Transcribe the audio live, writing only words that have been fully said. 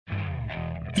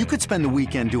You could spend the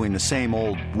weekend doing the same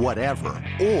old whatever,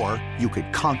 or you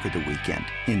could conquer the weekend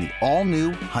in the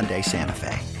all-new Hyundai Santa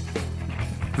Fe.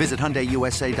 Visit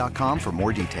HyundaiUSA.com for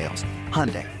more details.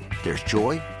 Hyundai, there's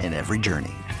joy in every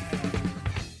journey.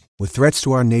 With threats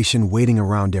to our nation waiting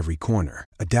around every corner,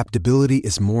 adaptability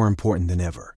is more important than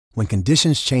ever. When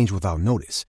conditions change without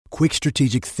notice, quick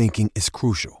strategic thinking is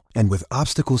crucial. And with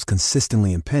obstacles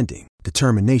consistently impending,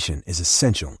 determination is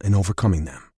essential in overcoming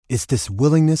them. It's this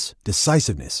willingness,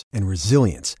 decisiveness, and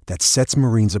resilience that sets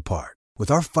Marines apart. With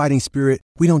our fighting spirit,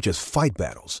 we don't just fight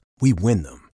battles, we win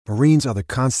them. Marines are the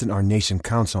constant our nation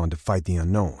counts on to fight the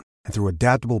unknown. And through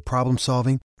adaptable problem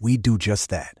solving, we do just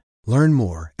that. Learn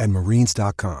more at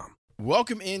marines.com.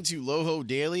 Welcome into Loho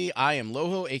Daily. I am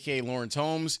Loho, aka Lawrence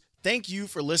Holmes. Thank you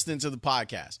for listening to the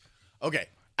podcast. Okay,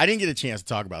 I didn't get a chance to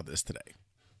talk about this today.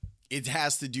 It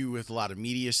has to do with a lot of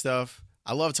media stuff.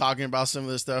 I love talking about some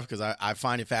of this stuff because I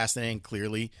find it fascinating.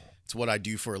 Clearly, it's what I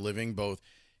do for a living, both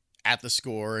at the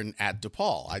Score and at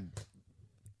DePaul. I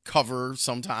cover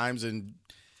sometimes and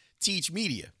teach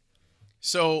media.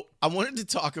 So I wanted to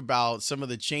talk about some of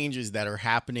the changes that are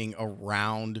happening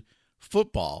around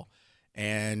football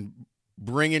and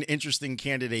bring an interesting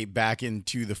candidate back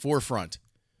into the forefront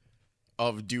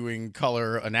of doing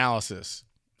color analysis.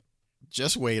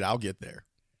 Just wait, I'll get there.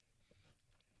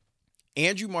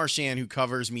 Andrew Marchand, who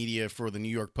covers media for the New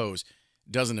York Post,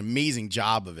 does an amazing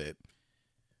job of it,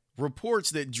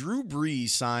 reports that Drew Brees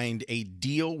signed a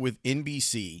deal with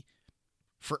NBC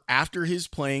for after his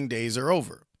playing days are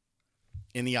over.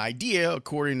 And the idea,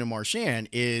 according to Marchand,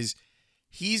 is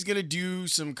he's going to do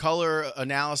some color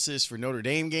analysis for Notre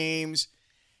Dame games,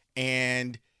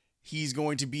 and he's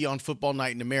going to be on Football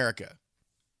Night in America.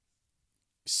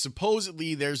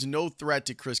 Supposedly, there's no threat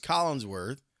to Chris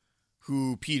Collinsworth,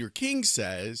 who Peter King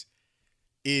says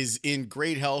is in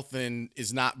great health and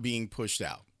is not being pushed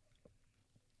out.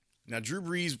 Now, Drew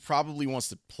Brees probably wants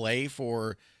to play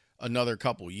for another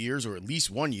couple years, or at least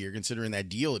 1 year, considering that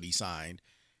deal that he signed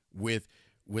with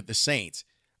the Saints.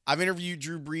 I've interviewed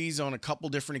Drew Brees on a couple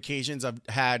different occasions. I've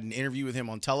had an interview with him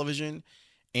on television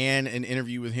and an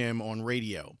interview with him on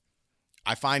radio.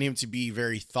 I find him to be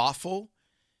very thoughtful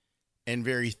and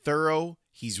very thorough.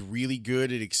 He's really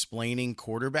good at explaining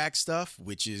quarterback stuff,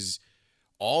 which is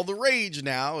all the rage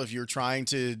now. If you're trying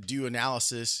to do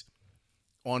analysis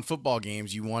on football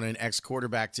games, you want an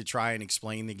ex-quarterback to try and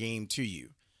explain the game to you.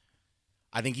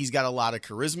 I think he's got a lot of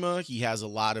charisma. He has a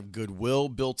lot of goodwill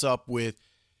built up with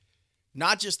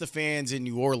not just the fans in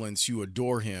New Orleans who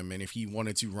adore him, and if he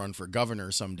wanted to run for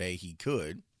governor someday, he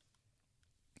could,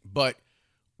 but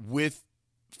with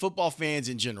football fans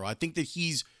in general. I think that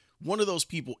he's one of those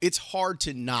people. It's hard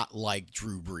to not like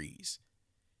Drew Brees.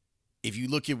 If you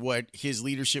look at what his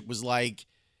leadership was like,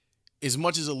 as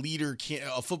much as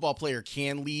a football player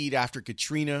can lead after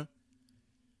Katrina,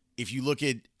 if you look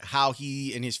at how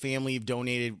he and his family have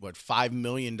donated, $5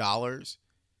 million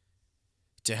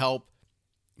to help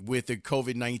with the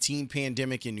COVID-19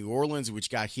 pandemic in New Orleans,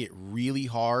 which got hit really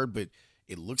hard, but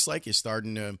it looks like it's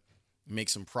starting to make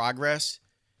some progress.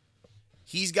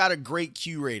 He's got a great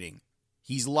Q rating.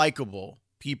 He's likable.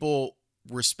 People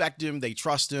respect him. They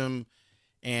trust him.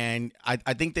 And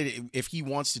I think that if he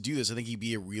wants to do this, I think he'd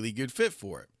be a really good fit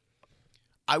for it.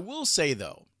 I will say,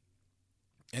 though,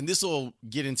 and this will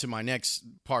get into my next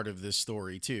part of this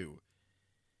story, too.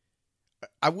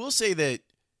 I will say that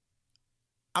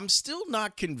I'm still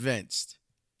not convinced.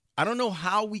 I don't know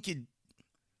how we could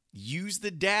use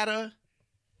the data.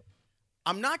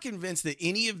 I'm not convinced that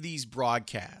any of these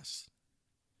broadcasts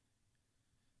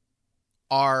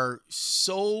are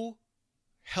so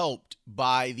helped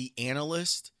by the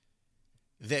analyst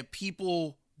that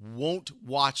people won't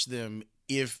watch them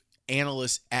if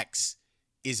analyst X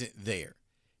isn't there.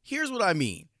 Here's what I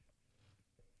mean.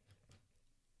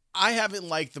 I haven't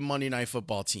liked the Monday Night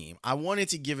Football team. I wanted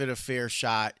to give it a fair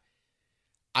shot.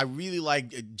 I really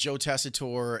like Joe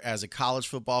Tessitore as a college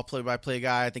football play-by-play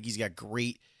guy. I think he's got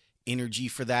great energy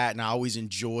for that, and I always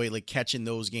enjoy catching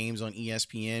those games on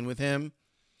ESPN with him.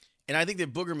 And I think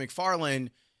that Booger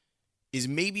McFarland is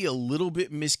maybe a little bit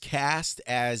miscast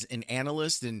as an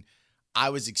analyst, and I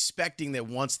was expecting that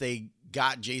once they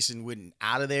got Jason Witten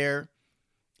out of there,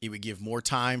 it would give more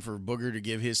time for Booger to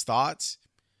give his thoughts.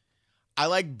 I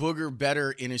like Booger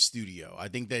better in a studio. I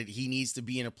think that he needs to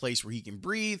be in a place where he can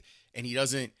breathe and he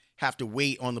doesn't have to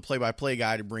wait on the play-by-play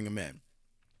guy to bring him in.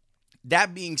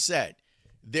 That being said,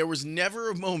 there was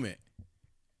never a moment,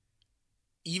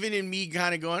 even in me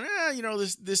kind of going,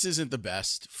 this isn't the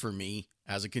best for me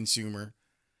as a consumer.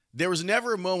 There was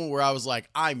never a moment where I was like,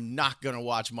 I'm not going to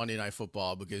watch Monday Night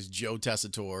Football because Joe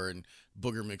Tessitore and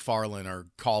Booger McFarland are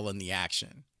calling the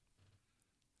action.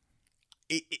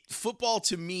 football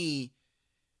to me,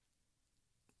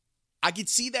 I could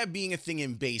see that being a thing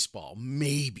in baseball,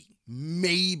 maybe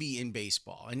in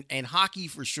baseball, and hockey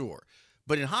for sure.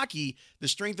 But in hockey, the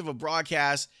strength of a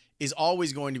broadcast is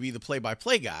always going to be the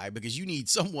play-by-play guy because you need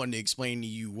someone to explain to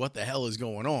you what the hell is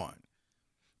going on.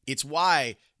 It's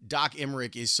why Doc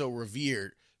Emmerich is so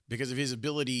revered, because of his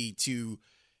ability to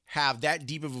have that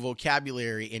deep of a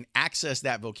vocabulary and access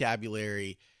that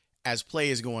vocabulary as play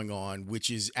is going on, which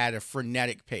is at a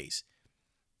frenetic pace.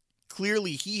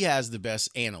 Clearly, he has the best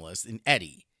analyst in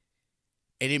Eddie,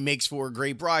 and it makes for a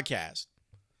great broadcast.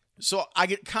 So I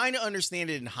could kind of understand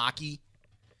it in hockey.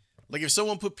 Like if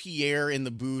someone put Pierre in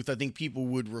the booth, I think people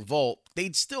would revolt.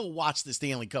 They'd still watch the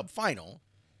Stanley Cup final.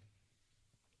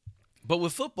 But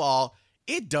with football,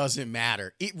 it doesn't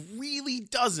matter. It really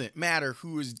doesn't matter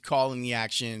who is calling the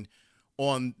action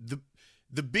on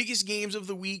the biggest games of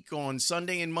the week on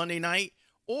Sunday and Monday night,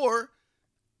 or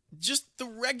just the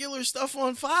regular stuff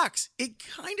on Fox. It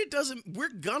kind of doesn't. We're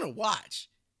going to watch.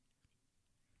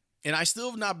 And I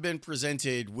still have not been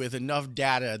presented with enough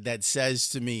data that says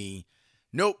to me,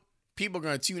 nope, people are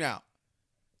going to tune out.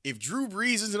 If Drew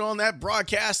Brees isn't on that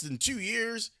broadcast in 2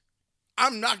 years,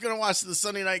 I'm not going to watch the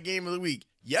Sunday night game of the week.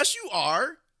 Yes, you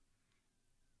are.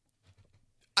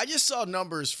 I just saw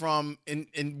numbers from,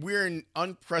 and we're in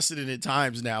unprecedented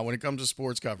times now when it comes to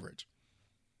sports coverage.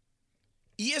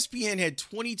 ESPN had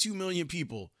 22 million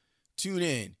people tune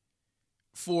in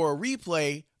for a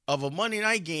replay of a Monday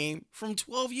night game from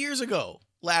 12 years ago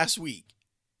last week.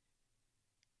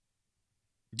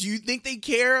 Do you think they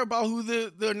care about who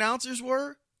the announcers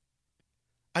were?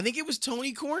 I think it was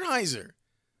Tony Kornheiser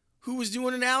who was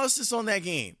doing analysis on that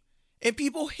game. And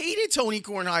people hated Tony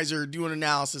Kornheiser doing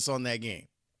analysis on that game.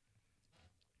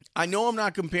 I know I'm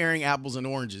not comparing apples and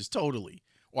oranges totally.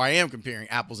 Or I am comparing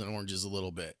apples and oranges a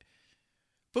little bit.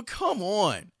 But come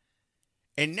on.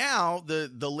 And now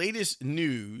the latest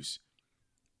news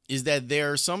is that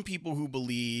there are some people who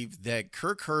believe that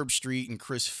Kirk Herbstreit and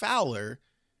Chris Fowler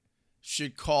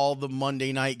should call the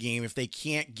Monday night game if they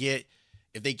can't get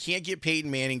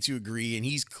Peyton Manning to agree, and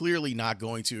he's clearly not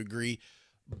going to agree.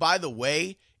 By the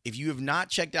way, if you have not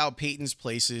checked out Peyton's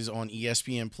Places on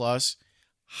ESPN Plus,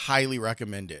 highly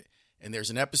recommend it. And there's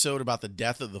an episode about the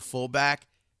death of the fullback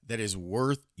that is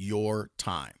worth your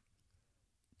time.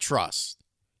 Trust.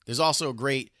 There's also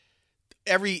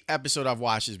every episode I've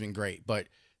watched has been great, but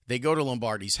they go to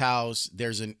Lombardi's house.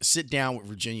 There's a sit down with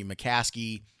Virginia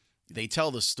McCaskey. They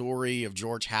tell the story of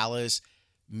George Halas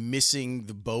missing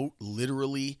the boat,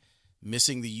 literally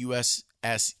missing the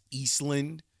USS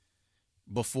Eastland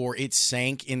before it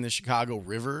sank in the Chicago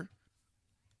River.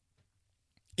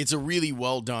 It's a really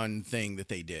well done thing that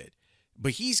they did.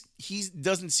 But he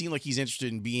doesn't seem like he's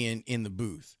interested in being in the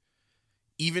booth,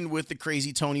 even with the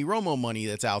crazy Tony Romo money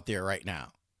that's out there right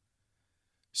now.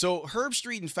 So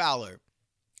Herbstreit and Fowler,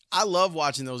 I love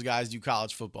watching those guys do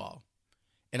college football.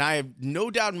 And I have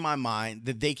no doubt in my mind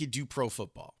that they could do pro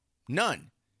football.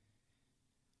 None.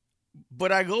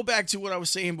 But I go back to what I was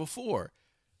saying before.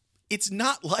 It's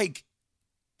not like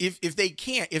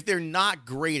if they're not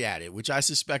great at it, which I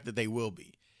suspect that they will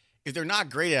be. If they're not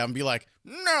great at it, I'm be like,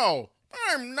 no,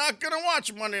 I'm not going to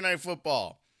watch Monday Night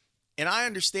Football. And I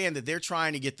understand that they're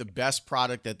trying to get the best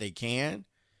product that they can.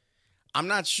 I'm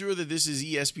not sure that this is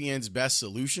ESPN's best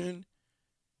solution,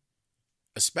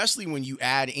 especially when you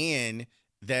add in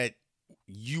that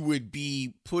you would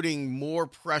be putting more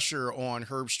pressure on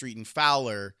Herbstreit and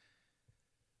Fowler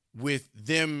with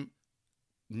them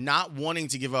not wanting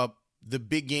to give up the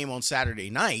big game on Saturday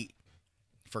night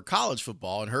for college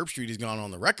football. And Herbstreit has gone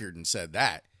on the record and said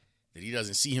that he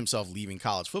doesn't see himself leaving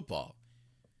college football.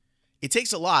 It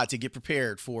takes a lot to get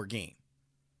prepared for a game.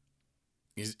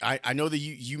 I know that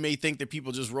you may think that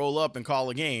people just roll up and call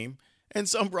a game, and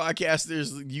some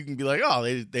broadcasters, you can be like, oh,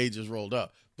 they just rolled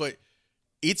up. But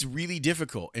it's really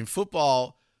difficult. In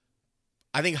football,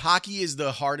 I think hockey is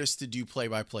the hardest to do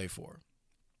play-by-play for.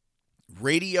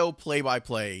 Radio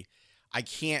play-by-play, I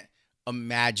can't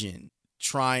imagine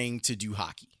trying to do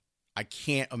hockey. I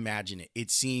can't imagine it.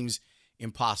 It seems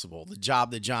impossible. The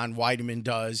job that John Weideman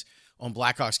does on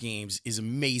Blackhawks games is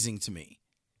amazing to me.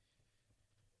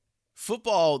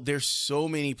 Football, there's so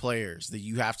many players that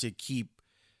you have to keep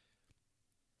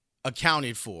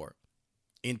accounted for.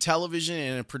 In television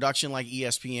and a production like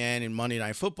ESPN and Monday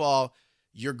Night Football,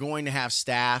 you're going to have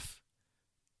staff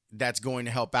that's going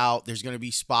to help out. There's going to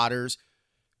be spotters.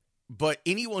 But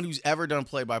anyone who's ever done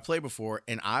play-by-play before,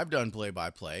 and I've done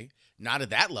play-by-play, not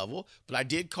at that level, but I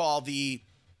did call the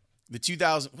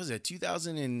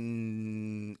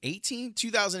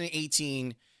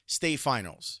 2018 state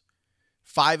finals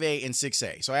 5A and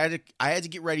 6A. So I had to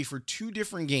get ready for 2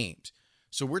 different games.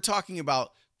 So we're talking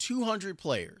about 200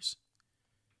 players.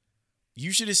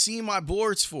 You should have seen my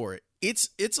boards for it.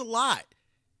 It's a lot.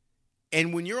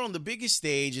 And when you're on the biggest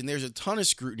stage and there's a ton of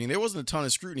scrutiny, there wasn't a ton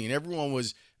of scrutiny, and everyone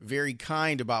was very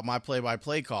kind about my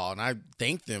play-by-play call, and I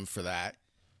thanked them for that.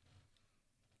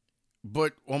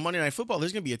 But on Monday Night Football,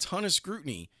 there's going to be a ton of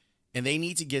scrutiny, and they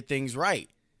need to get things right.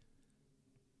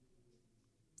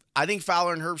 I think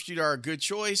Fowler and Herbstreit are a good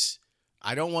choice.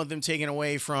 I don't want them taken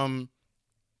away from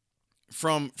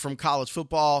college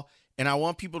football, and I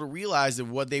want people to realize that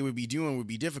what they would be doing would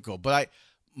be difficult. But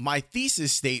my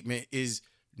thesis statement is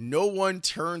no one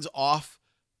turns off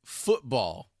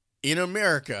football in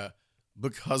America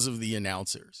because of the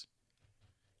announcers.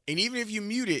 And even if you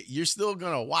mute it, you're still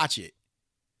going to watch it.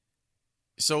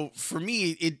 So for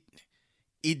me,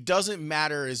 it doesn't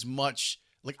matter as much.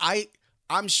 Like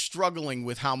I'm struggling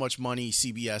with how much money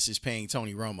CBS is paying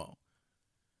Tony Romo.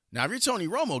 Now, if you're Tony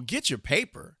Romo, get your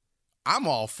paper. I'm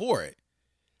all for it.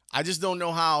 I just don't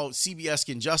know how CBS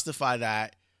can justify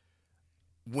that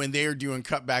when they're doing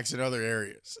cutbacks in other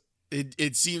areas.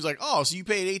 It seems like, oh, so you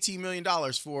paid $18 million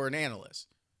for an analyst.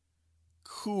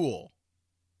 Cool.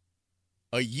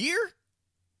 A year?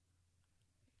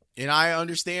 And I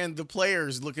understand the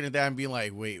players looking at that and being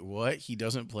like, wait, what? He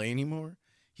doesn't play anymore?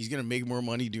 He's going to make more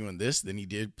money doing this than he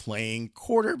did playing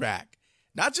quarterback.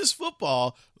 Not just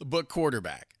football, but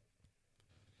quarterback.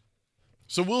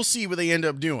 So we'll see what they end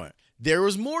up doing. There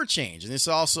was more change, and this is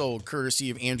also courtesy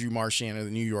of Andrew Marchand of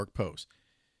the New York Post.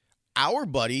 Our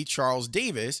buddy, Charles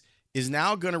Davis, is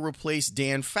now going to replace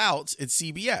Dan Fouts at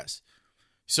CBS.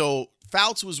 So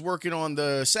Fouts was working on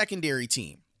the secondary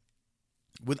team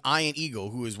with Ian Eagle,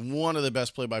 who is one of the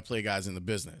best play-by-play guys in the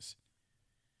business.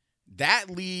 That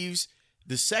leaves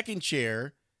the second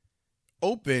chair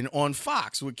open on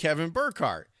Fox with Kevin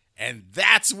Burkhardt. And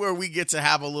that's where we get to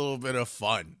have a little bit of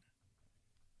fun.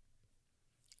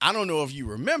 I don't know if you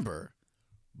remember,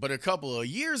 but a couple of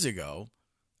years ago,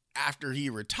 after he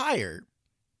retired,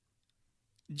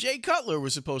 Jay Cutler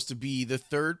was supposed to be the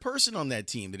third person on that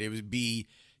team, that it would be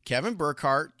Kevin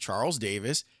Burkhardt, Charles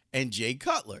Davis, and Jay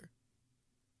Cutler.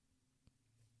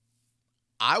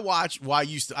 I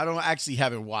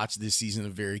haven't watched this season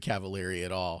of Very Cavallari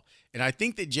at all. And I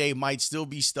think that Jay might still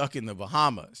be stuck in the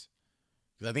Bahamas.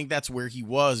 Because I think that's where he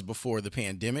was before the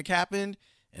pandemic happened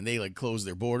and they closed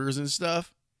their borders and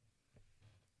stuff.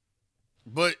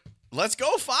 But let's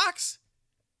go, Fox.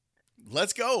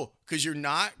 Let's go. Because you're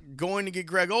not going to get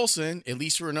Greg Olsen, at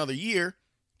least for another year.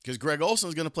 Because Greg Olsen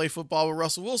is going to play football with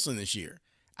Russell Wilson this year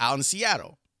out in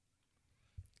Seattle.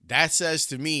 That says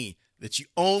to me that you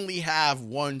only have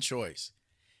one choice.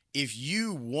 If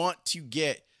you want to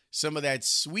get some of that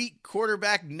sweet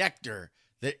quarterback nectar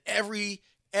that every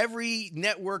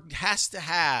network has to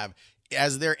have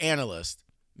as their analyst,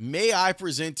 may I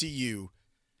present to you,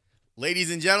 ladies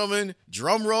and gentlemen,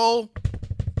 drum roll,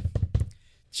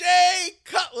 Jay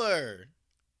Cutler.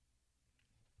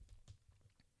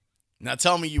 Now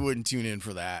tell me you wouldn't tune in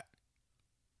for that.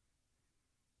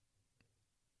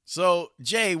 So,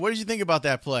 Jay, what did you think about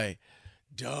that play?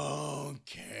 Don't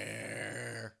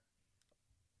care.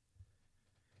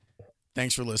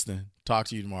 Thanks for listening. Talk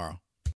to you tomorrow.